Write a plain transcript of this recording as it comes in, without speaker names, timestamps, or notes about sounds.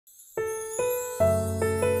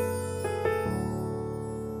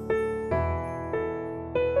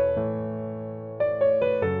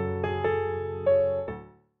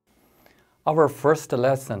Our first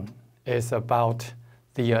lesson is about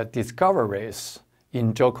the discoveries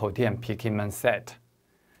in Zhoukoudian Peking site.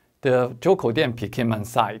 The Zhoukoudian Peking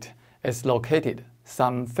site is located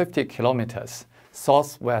some 50 kilometers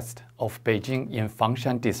southwest of Beijing in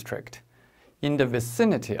Fangshan district. In the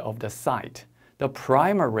vicinity of the site, the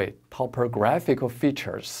primary topographical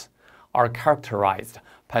features are characterized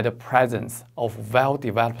by the presence of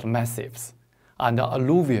well-developed massifs and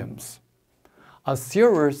alluviums. A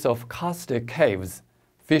series of karstic caves,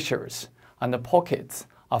 fissures, and pockets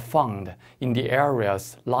are found in the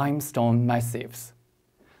area's limestone massifs.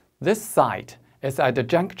 This site is at the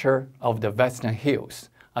juncture of the Western Hills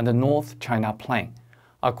and the North China Plain.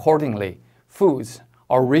 Accordingly, foods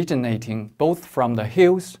originating both from the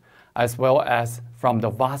hills as well as from the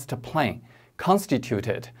vast plain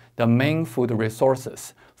constituted the main food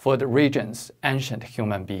resources for the region's ancient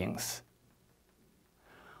human beings.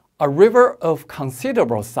 A river of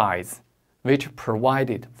considerable size, which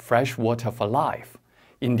provided fresh water for life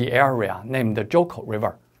in the area named the Zhoukou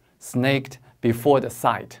River, snaked before the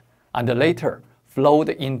site and later flowed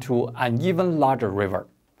into an even larger river.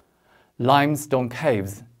 Limestone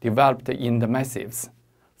caves developed in the massifs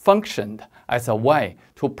functioned as a way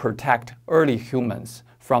to protect early humans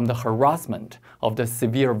from the harassment of the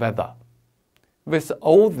severe weather. With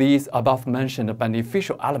all these above-mentioned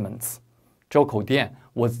beneficial elements, Zhoukoudian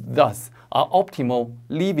was thus an optimal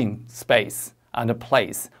living space and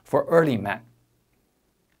place for early man.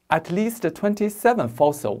 At least 27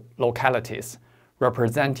 fossil localities,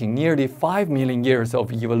 representing nearly 5 million years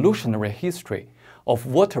of evolutionary history of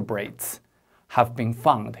vertebrates, have been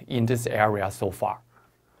found in this area so far,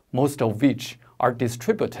 most of which are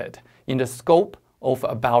distributed in the scope of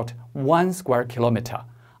about 1 square kilometer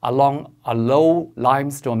along a low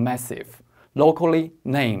limestone massif, locally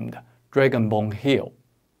named Dragon Bone Hill.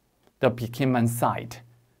 The Peking site,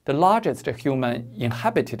 the largest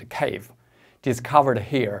human-inhabited cave, discovered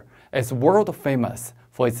here, is world famous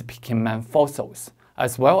for its Peking fossils,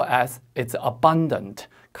 as well as its abundant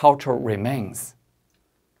cultural remains.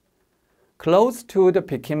 Close to the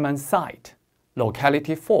Peking site,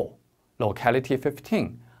 Locality 4, Locality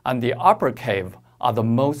 15, and the Upper Cave are the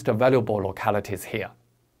most valuable localities here,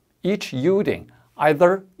 each yielding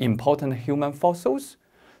either important human fossils,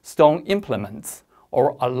 stone implements,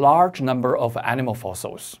 or a large number of animal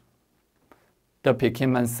fossils. The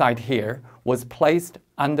Peking site here was placed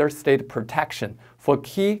under state protection for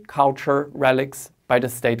key culture relics by the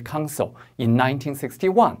State Council in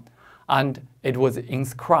 1961, and it was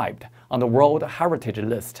inscribed on the World Heritage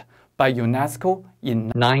List by UNESCO in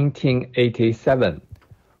 1987.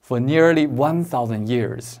 For nearly 1,000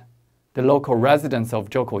 years, the local residents of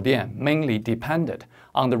Zhoukoudian mainly depended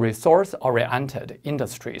on the resource-oriented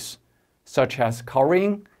industries, such as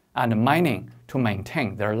quarrying and mining, to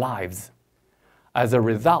maintain their lives. As a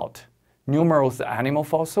result, numerous animal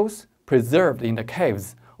fossils preserved in the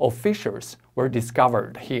caves or fissures were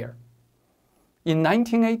discovered here. In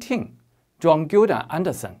 1918, Zhoukoudian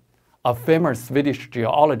Andersen, a famous Swedish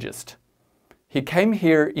geologist, he came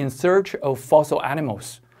here in search of fossil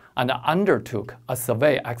animals and undertook a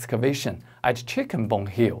survey excavation at Chicken Bone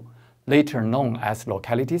Hill, later known as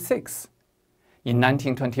Locality 6. In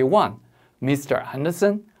 1921, Mr.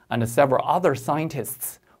 Andersen and several other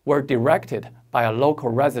scientists were directed by a local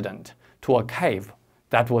resident to a cave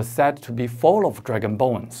that was said to be full of dragon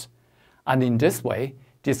bones, and in this way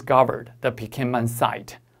discovered the Peking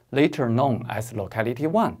site, later known as Locality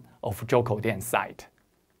 1 of Zhoukoudian site.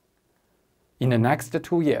 In the next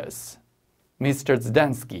 2 years, Mr.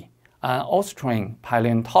 Zdansky, an Austrian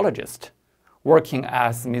paleontologist, working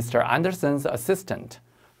as Mr. Andersen's assistant,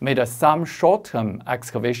 made some short-term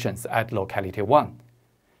excavations at Locality 1.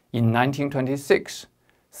 In 1926,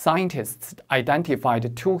 scientists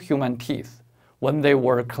identified 2 human teeth when they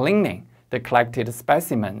were cleaning the collected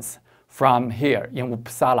specimens from here in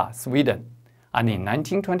Uppsala, Sweden. And in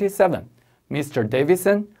 1927, Mr.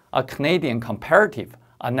 Davison, a Canadian comparative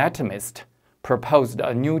anatomist, proposed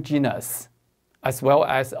a new genus, as well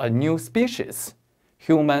as a new species,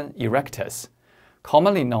 Human erectus,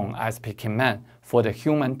 commonly known as Peking man for the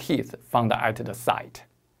human teeth found at the site.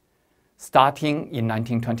 Starting in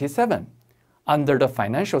 1927, under the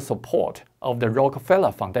financial support of the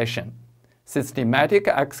Rockefeller Foundation, systematic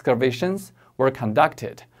excavations were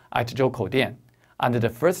conducted at Zhoukoudian, and the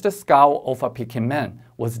first skull of a Peking man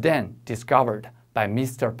was then discovered by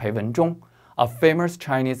Mr. Pei Wenzhong, a famous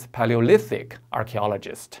Chinese Paleolithic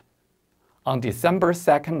archaeologist. On December 2,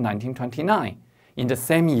 1929, in the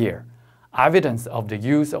same year, evidence of the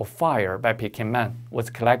use of fire by Peking man was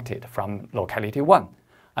collected from Locality 1,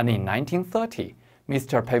 and in 1930,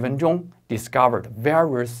 Mr. Pei Wenzhong discovered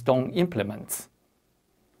various stone implements.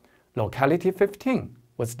 Locality 15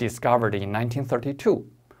 was discovered in 1932,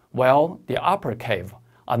 while the upper cave,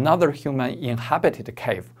 another human-inhabited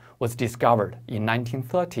cave, was discovered in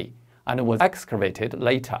 1930 and was excavated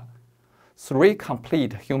later. 3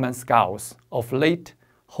 complete human skulls of late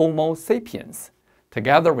Homo sapiens,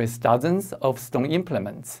 together with dozens of stone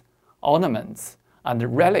implements, ornaments,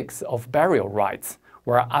 and relics of burial rites,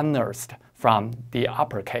 were unearthed from the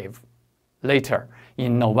upper cave. Later,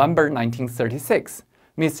 in November 1936,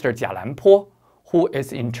 Mr. Jia Lanpo, who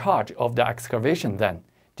is in charge of the excavation then,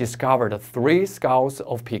 discovered 3 skulls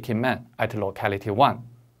of Peking men at locality 1.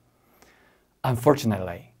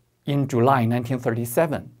 Unfortunately, in July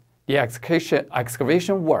 1937, the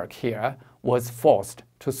excavation work here was forced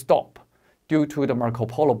to stop due to the Marco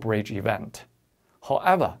Polo Bridge event.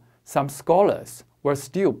 However, some scholars were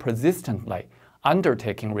still persistently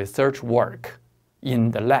undertaking research work in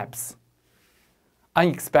the labs.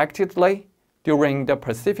 Unexpectedly, during the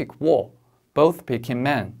Pacific War, both Peking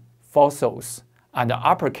man fossils and the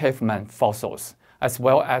Upper Cave man fossils, as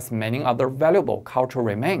well as many other valuable cultural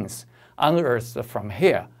remains unearthed from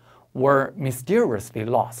here, were mysteriously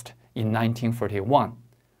lost in 1941.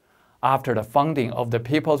 After the founding of the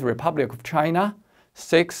People's Republic of China,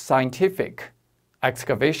 6 scientific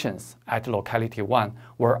excavations at locality 1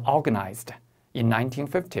 were organized in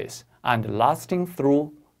 1950s and lasting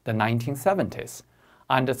through the 1970s,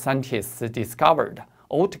 and scientists discovered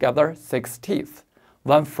altogether 6 teeth,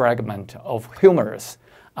 1 fragment of humerus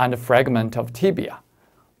and a fragment of tibia,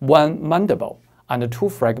 1 mandible, and 2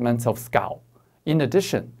 fragments of skull. In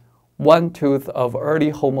addition, 1 tooth of early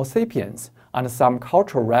Homo sapiens and some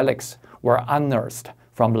cultural relics were unearthed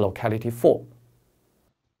from locality 4.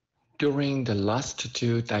 During the last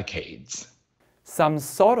 2 decades, some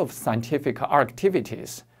sort of scientific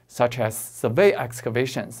activities, such as survey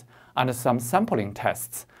excavations and some sampling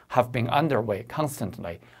tests, have been underway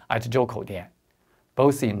constantly at Zhoukoudian,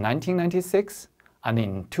 both in 1996 and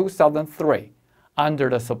in 2003, under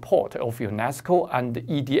the support of UNESCO and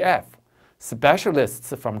EDF.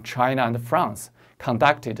 Specialists from China and France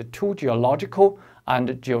conducted 2 geological and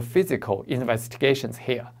geophysical investigations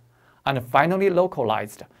here, and finally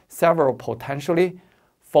localized several potentially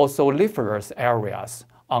fossiliferous areas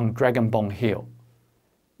on Dragon Bone Hill.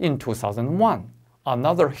 In 2001,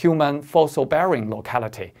 another human fossil-bearing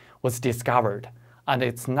locality was discovered, and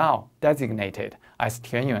it's now designated as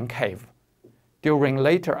Tianyuan Cave. During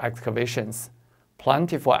later excavations,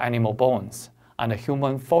 plentiful animal bones and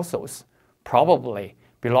human fossils, probably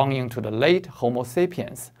belonging to the late Homo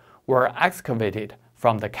sapiens, were excavated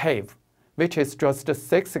from the cave, which is just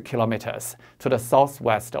 6 kilometers to the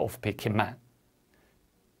southwest of Peking.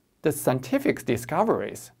 The scientific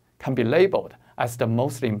discoveries can be labeled as the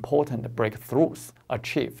most important breakthroughs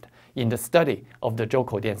achieved in the study of the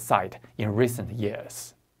Zhoukoudian site in recent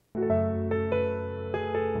years.